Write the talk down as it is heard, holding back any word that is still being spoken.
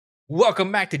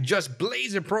Welcome back to Just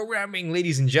Blazor Programming,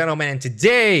 ladies and gentlemen, and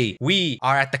today we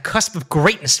are at the cusp of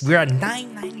greatness. We're at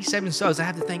 997 subs. I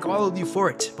have to thank all of you for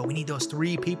it, but we need those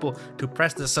 3 people to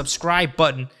press the subscribe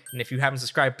button, and if you haven't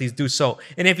subscribed, please do so.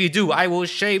 And if you do, I will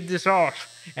shave this off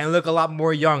and look a lot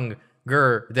more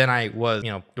younger than I was,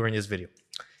 during this video.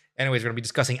 Anyways, we're going to be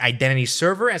discussing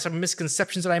IdentityServer and some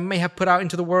misconceptions that I may have put out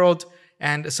into the world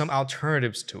and some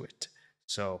alternatives to it.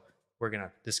 So we're going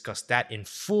to discuss that in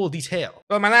full detail.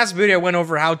 So in my last video, I went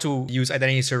over how to use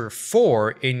IdentityServer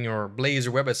 4 in your Blazor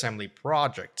WebAssembly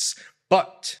projects.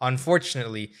 But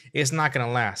unfortunately, it's not going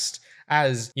to last.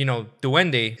 As you know,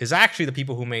 Duende is actually the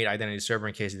people who made IdentityServer,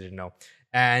 in case you didn't know.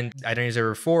 And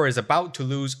IdentityServer 4 is about to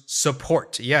lose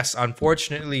support. Yes,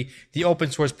 unfortunately, the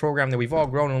open source program that we've all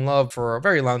grown and loved for a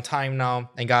very long time now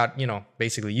and got,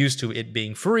 basically used to it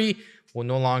being free will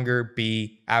no longer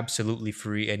be absolutely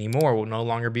free anymore, will no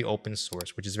longer be open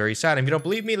source, which is very sad. If you don't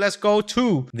believe me, let's go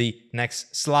to the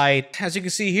next slide. As you can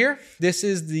see here, this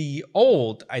is the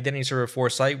old IdentityServer 4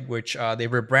 site, which they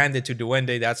rebranded to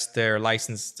Duende. That's their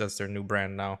license, that's their new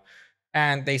brand now.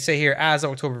 And they say here, as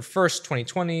of October 1st,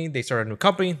 2020, they started a new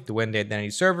company, Duende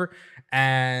IdentityServer.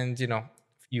 And,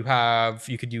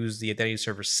 you could use the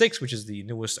IdentityServer 6, which is the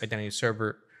newest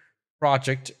IdentityServer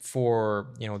project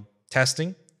for,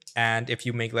 testing. And if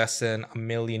you make less than $1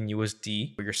 million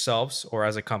USD for yourselves or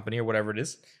as a company or whatever it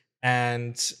is.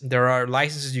 And there are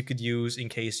licenses you could use in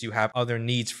case you have other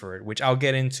needs for it, which I'll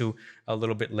get into a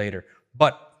little bit later.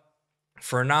 But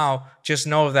for now, just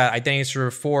know that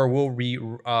IdentityServer 4 will be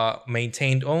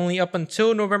maintained only up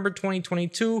until November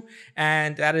 2022.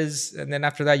 And then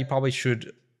after that, you probably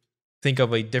should think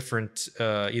of a different,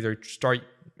 either start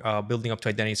building up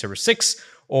to IdentityServer 6,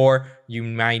 or you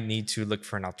might need to look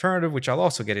for an alternative, which I'll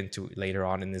also get into later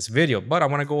on in this video. But I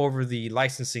want to go over the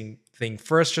licensing thing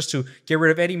first, just to get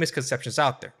rid of any misconceptions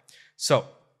out there. So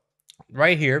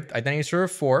right here, IdentityServer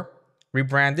 4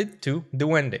 rebranded to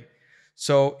Duende.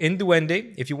 So in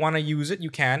Duende, if you want to use it, you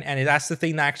can. And that's the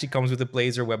thing that actually comes with the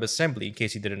Blazor WebAssembly, in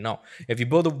case you didn't know. If you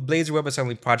build a Blazor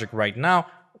WebAssembly project right now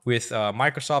with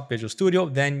Microsoft Visual Studio,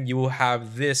 then you will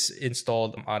have this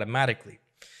installed automatically.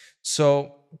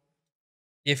 So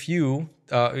if you,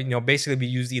 basically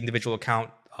use the individual account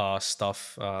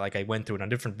stuff, like I went through in a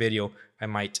different video, I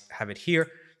might have it here.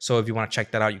 So if you want to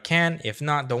check that out, you can. If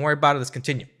not, don't worry about it. Let's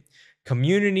continue.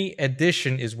 Community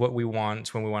edition is what we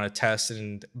want when we want to test.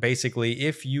 And basically,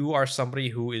 if you are somebody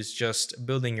who is just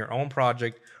building your own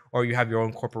project or you have your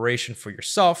own corporation for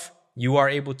yourself, you are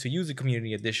able to use the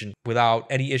community edition without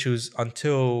any issues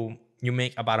until you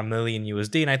make about $1 million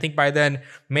USD. And I think by then,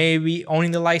 maybe owning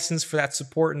the license for that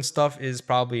support and stuff is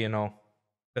probably,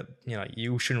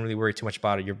 you shouldn't really worry too much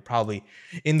about it. You're probably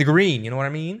in the green, you know what I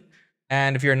mean?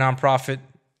 And if you're a nonprofit,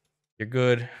 you're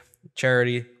good,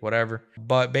 charity, whatever.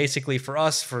 But basically for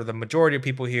us, for the majority of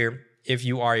people here, if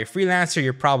you are a freelancer,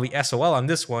 you're probably SOL on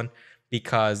this one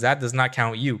because that does not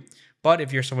count you. But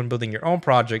if you're someone building your own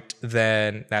project,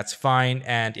 then that's fine.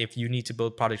 And if you need to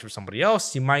build projects for somebody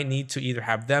else, you might need to either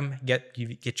have them get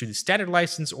you the standard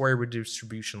license or a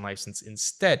redistribution license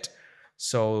instead.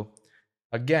 So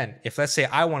again, if let's say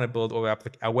I want to build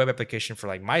a web application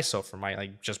for myself, for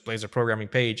my just Blazor programming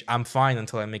page, I'm fine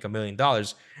until I make $1 million.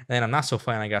 And then I'm not so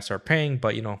fine, I gotta start paying.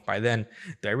 But by then,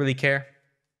 do I really care?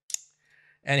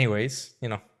 Anyways,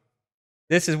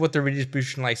 this is what the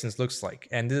redistribution license looks like.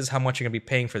 And this is how much you're going to be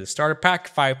paying for the starter pack,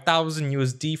 5,000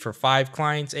 USD for 5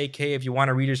 clients, aka if you want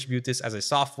to redistribute this as a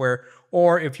software,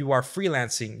 or if you are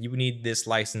freelancing, you need this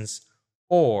license.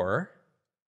 Or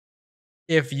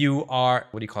if you are,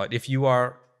 if you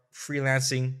are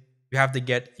freelancing, you have to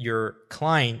get your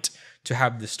client to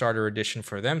have the starter edition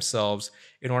for themselves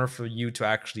in order for you to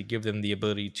actually give them the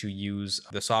ability to use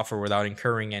the software without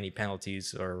incurring any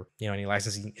penalties or any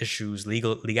licensing issues,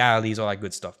 legalities, all that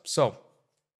good stuff. So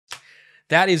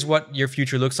that is what your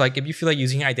future looks like if you feel like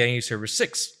using IdentityServer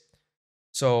 6.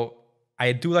 So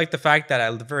I do like the fact that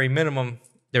at the very minimum,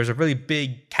 there's a really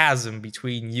big chasm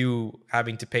between you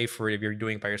having to pay for it if you're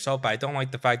doing it by yourself. But I don't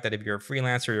like the fact that if you're a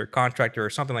freelancer, you're a contractor or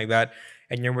something like that,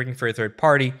 and you're working for a third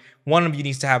party, one of you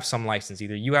needs to have some license.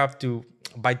 Either you have to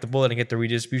bite the bullet and get the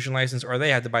redistribution license, or they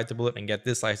have to bite the bullet and get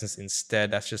this license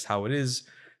instead. That's just how it is.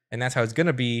 And that's how it's going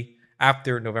to be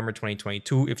after November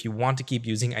 2022 if you want to keep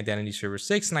using IdentityServer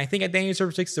 6. And I think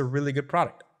IdentityServer 6 is a really good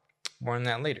product. More on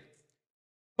that later.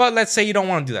 But let's say you don't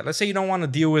want to do that. Let's say you don't want to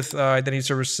deal with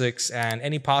IdentityServer 6 and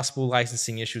any possible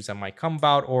licensing issues that might come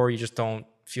about, or you just don't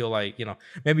feel like,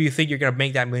 maybe you think you're going to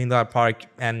make that $1 million product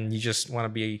and you just want to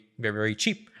be very, very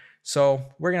cheap. So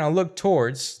we're going to look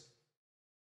towards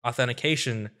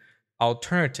authentication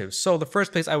alternatives. So the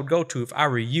first place I would go to if I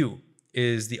were you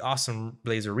is the awesome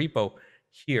Blazor repo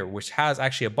here, which has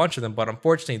actually a bunch of them. But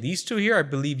unfortunately, these two here, I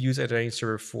believe, use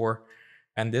IdentityServer 4.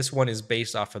 And this one is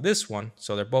based off of this one.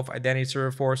 So they're both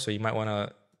IdentityServer 4. So you might want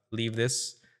to leave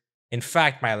this. In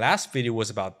fact, my last video was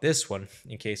about this one,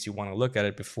 in case you want to look at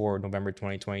it before November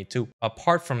 2022.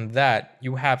 Apart from that,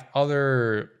 you have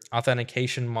other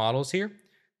authentication models here.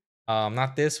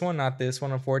 Not this one,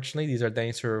 unfortunately. These are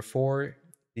IdentityServer 4,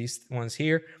 these ones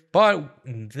here. But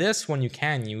this one you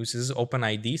can use. This is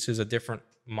OpenID, so it's a different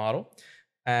model.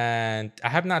 And I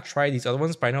have not tried these other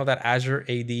ones, but I know that Azure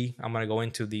AD, I'm going to go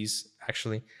into these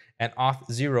actually, and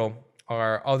Auth0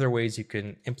 are other ways you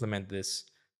can implement this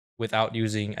without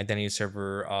using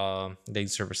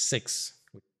IdentityServer 6,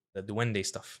 the Duende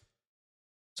stuff.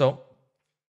 So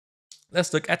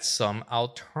let's look at some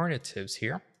alternatives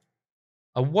here.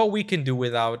 What we can do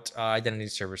without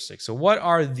IdentityServer 6. So what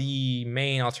are the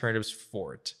main alternatives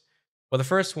for it? Well, the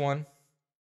first one,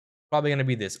 probably going to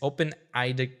be this,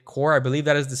 OpenID Core. I believe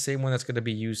that is the same one that's going to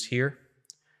be used here.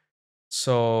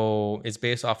 So it's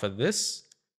based off of this.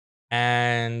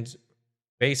 And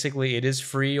basically it is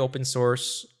free, open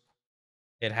source.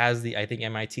 It has the, I think,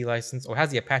 MIT license, or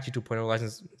has the Apache 2.0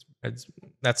 license.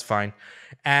 That's fine.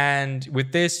 And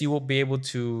with this, you will be able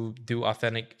to do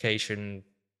authentication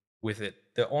with it.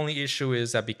 The only issue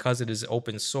is that because it is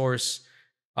open source,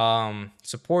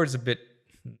 support is a bit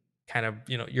kind of,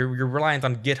 you're reliant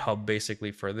on GitHub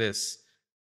basically for this,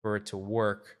 for it to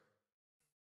work.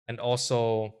 And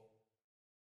also,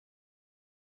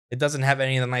 it doesn't have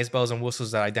any of the nice bells and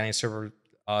whistles that IdentityServer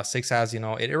 6 has. It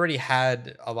already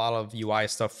had a lot of UI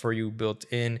stuff for you built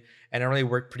in, and it really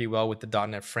worked pretty well with the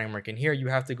 .NET framework. And here you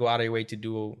have to go out of your way to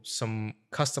do some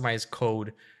customized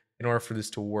code in order for this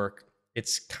to work.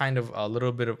 It's kind of a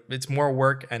little bit of, it's more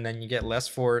work, and then you get less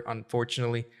for it,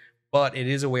 unfortunately. But it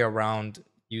is a way around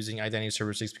using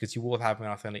IdentityServer 6 because you will have an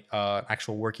authentic,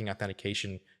 actual working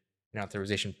authentication and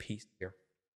authorization piece here.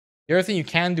 The other thing you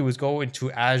can do is go into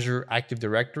Azure Active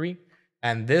Directory,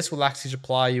 and this will actually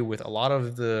supply you with a lot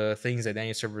of the things that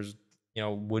IdentityServers,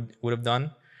 would have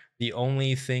done. The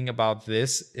only thing about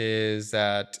this is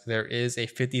that there is a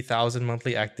 50,000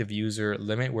 monthly active user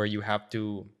limit where you have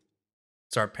to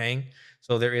start paying.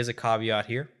 So there is a caveat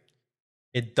here.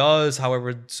 It does,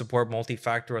 however, support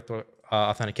multi-factor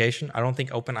authentication. I don't think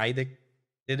OpenID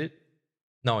did it.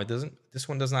 No, it doesn't. This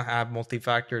one does not have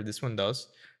multi-factor. This one does.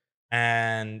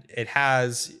 And it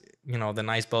has, the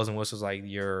nice bells and whistles like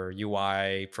your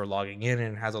UI for logging in,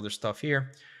 and it has other stuff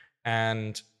here.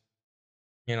 And,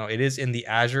 it is in the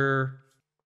Azure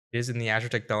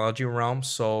technology realm.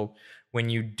 So when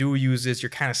you do use this, you're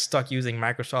kind of stuck using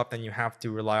Microsoft, and you have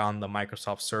to rely on the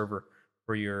Microsoft server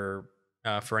for your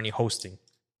for any hosting.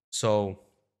 So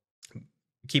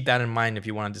keep that in mind if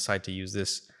you want to decide to use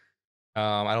this.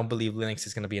 I don't believe Linux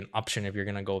is going to be an option if you're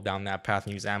going to go down that path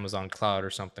and use Amazon Cloud or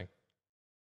something.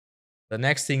 The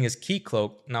next thing is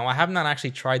Keycloak. Now, I have not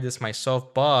actually tried this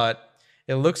myself, but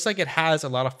it looks like it has a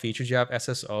lot of features. You have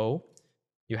SSO,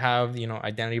 you have,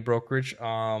 identity brokerage,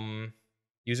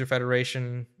 user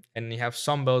federation, and you have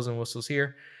some bells and whistles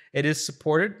here. It is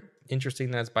supported.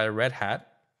 Interesting that it's by Red Hat,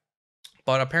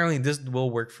 but apparently this will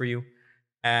work for you,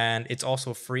 and it's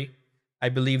also free. I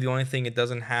believe the only thing it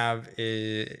doesn't have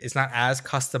is it's not as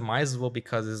customizable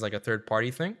because it's like a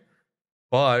third-party thing,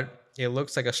 but it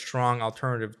looks like a strong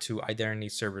alternative to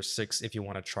IdentityServer 6 if you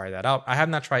want to try that out. I have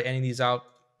not tried any of these out,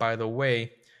 by the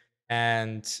way,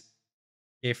 and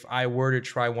if I were to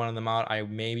try one of them out, I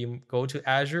maybe go to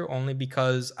Azure, only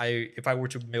because if I were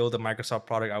to build a Microsoft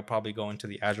product, I would probably go into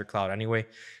the Azure cloud anyway.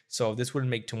 So this wouldn't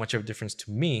make too much of a difference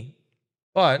to me.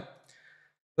 But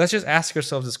let's just ask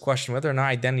ourselves this question, whether or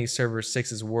not IdentityServer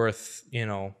 6 is worth,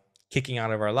 kicking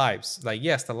out of our lives. Like,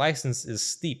 yes, the license is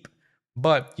steep,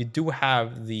 but you do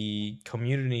have the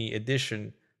community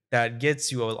edition that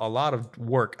gets you a lot of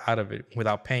work out of it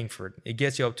without paying for it. It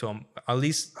gets you up to at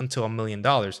least until $1 million.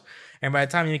 And by the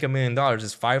time you make $1 million,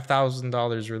 is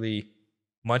 $5,000 really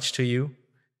much to you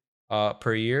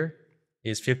per year?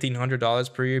 Is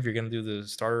 $1,500 per year if you're going to do the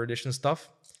starter edition stuff?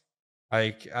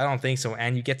 Like, I don't think so.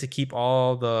 And you get to keep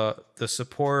all the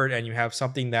support, and you have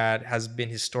something that has been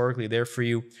historically there for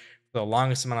you for the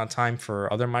longest amount of time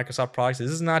for other Microsoft products.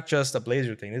 This is not just a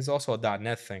Blazor thing. This is also a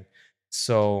 .NET thing.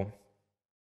 So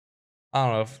I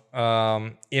don't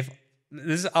know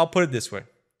I'll put it this way.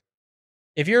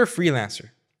 If you're a freelancer,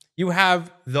 you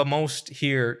have the most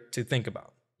here to think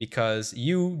about, because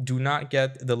you do not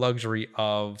get the luxury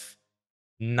of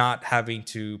not having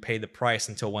to pay the price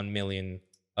until 1 million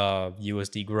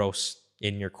USD gross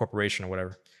in your corporation or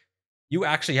whatever. You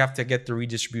actually have to get the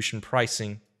redistribution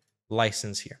pricing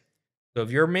license here. So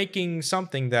if you're making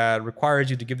something that requires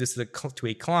you to give this to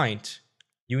a client,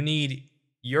 you need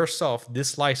yourself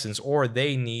this license, or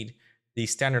they need the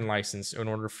standard license in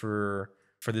order for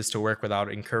this to work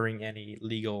without incurring any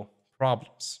legal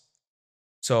problems.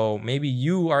 So maybe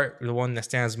you are the one that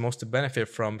stands most to benefit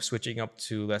from switching up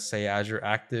to, let's say, Azure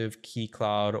Active, Key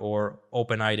Cloud, or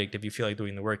OpenIDIC if you feel like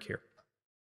doing the work here.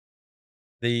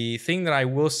 The thing that I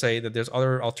will say that there's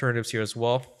other alternatives here as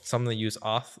well. Some that use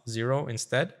Auth0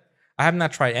 instead. I have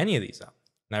not tried any of these out,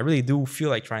 and I really do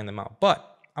feel like trying them out,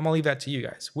 but I'm gonna leave that to you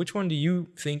guys. Which one do you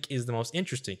think is the most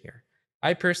interesting here?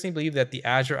 I personally believe that the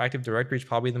Azure Active Directory is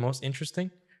probably the most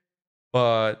interesting,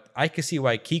 but I can see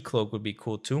why Keycloak would be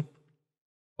cool too.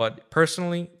 But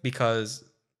personally, because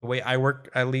the way I work,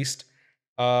 at least,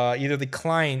 either the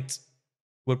client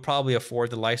would probably afford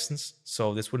the license,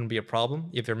 so this wouldn't be a problem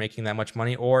if they're making that much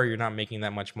money, or you're not making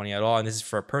that much money at all, and this is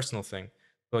for a personal thing.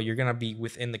 So you're gonna be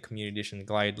within the community edition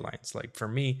guidelines. Like for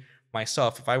me,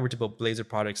 myself, if I were to build Blazor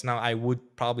products now, I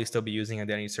would probably still be using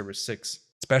IdentityServer 6,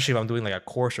 especially if I'm doing like a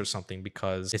course or something,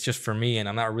 because it's just for me and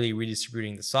I'm not really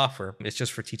redistributing the software. It's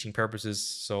just for teaching purposes,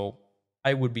 so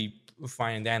I would be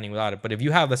fine and dandy without it. But if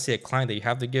you have, let's say, a client that you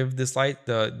have to give this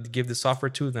give this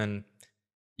software to, then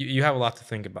you have a lot to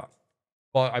think about.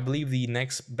 Well, I believe the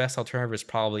next best alternative is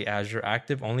probably Azure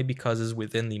Active, only because it's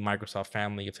within the Microsoft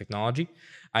family of technology.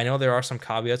 I know there are some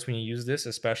caveats when you use this,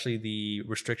 especially the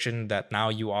restriction that now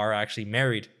you are actually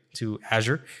married to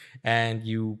Azure and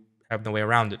you have no way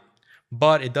around it.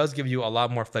 But it does give you a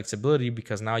lot more flexibility,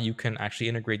 because now you can actually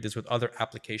integrate this with other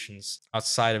applications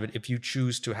outside of it if you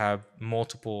choose to have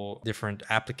multiple different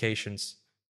applications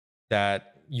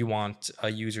that you want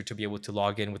a user to be able to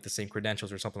log in with the same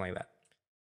credentials or something like that.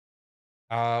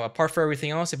 Apart from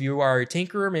everything else, if you are a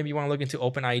tinkerer, maybe you want to look into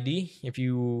OpenID. If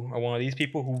you are one of these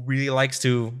people who really likes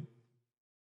to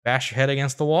bash your head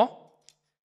against the wall,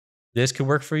 this could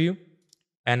work for you.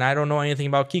 And I don't know anything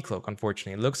about Keycloak,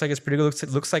 unfortunately. It looks like it's pretty good. It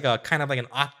looks like a kind of like an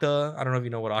Okta. I don't know if you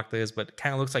know what Okta is, but it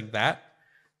kind of looks like that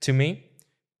to me.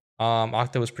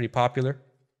 Okta was pretty popular,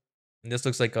 and this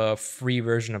looks like a free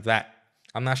version of that.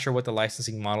 I'm not sure what the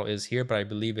licensing model is here, but I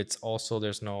believe it's also,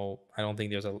 I don't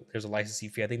think there's a licensing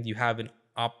fee. I think you have an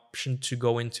option to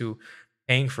go into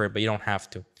paying for it, but you don't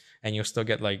have to, and you'll still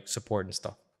get like support and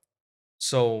stuff.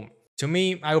 So to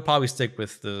me, I would probably stick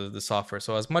with the software.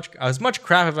 So as much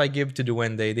crap as I give to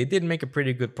Duende, they did make a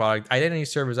pretty good product.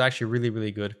 IdentityServer is actually really,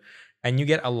 really good, and you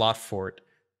get a lot for it.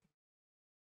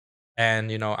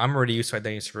 And I'm already used to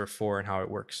IdentityServer 4 and how it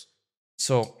works.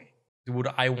 So would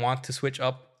I want to switch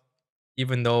up?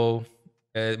 Even though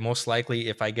most likely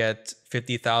if I get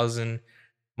 50,000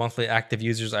 monthly active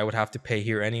users, I would have to pay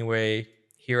here anyway.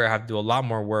 Here I have to do a lot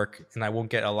more work, and I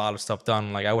won't get a lot of stuff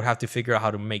done. Like I would have to figure out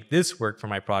how to make this work for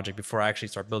my project before I actually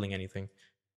start building anything.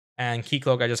 And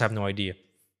Keycloak, I just have no idea.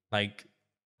 Like,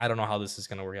 I don't know how this is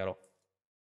going to work at all.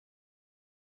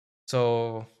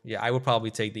 So yeah, I would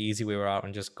probably take the easy way out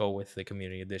and just go with the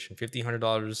community edition.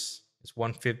 $1,500 is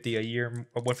 $150 a year,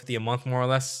 or $150 a month, more or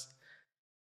less.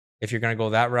 If you're going to go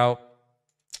that route,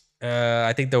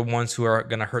 I think the ones who are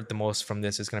going to hurt the most from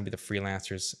this is going to be the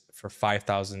freelancers for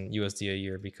 5,000 USD a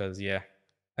year, because yeah,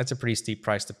 that's a pretty steep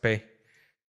price to pay.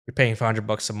 You're paying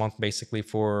 $500 a month basically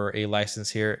for a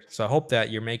license here. So I hope that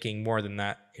you're making more than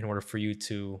that in order for you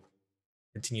to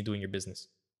continue doing your business.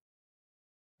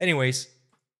 Anyways,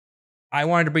 I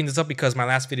wanted to bring this up because my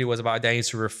last video was about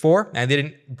IdentityServer 4, and I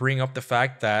didn't bring up the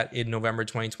fact that in November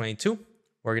 2022,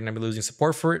 we're going to be losing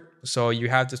support for it. So you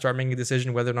have to start making a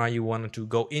decision whether or not you want to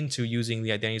go into using the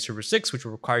IdentityServer 6, which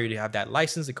will require you to have that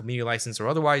license, a community license or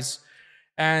otherwise,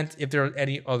 and if there are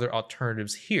any other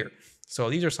alternatives here.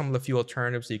 So these are some of the few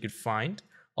alternatives that you could find,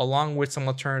 along with some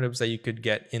alternatives that you could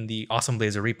get in the awesome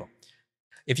Blazor repo.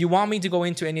 If you want me to go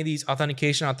into any of these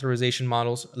authentication authorization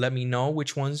models, let me know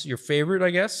which one's your favorite, I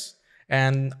guess.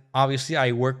 And obviously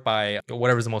I work by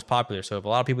whatever's the most popular. So if a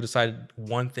lot of people decide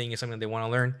one thing is something that they want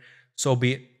to learn, so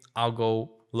be it. I'll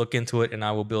go look into it and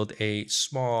I will build a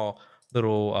small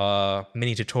little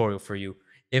mini tutorial for you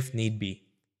if need be.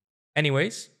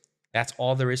 Anyways, that's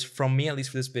all there is from me, at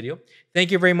least for this video.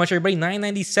 Thank you very much, everybody.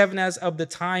 997 as of the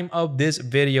time of this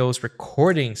video's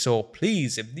recording. So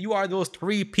please, if you are those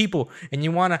 3 people and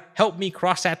you want to help me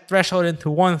cross that threshold into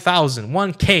 1,000,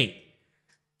 1K,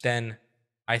 then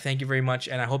I thank you very much.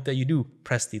 And I hope that you do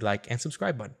press the like and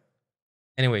subscribe button.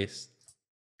 Anyways,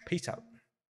 peace out.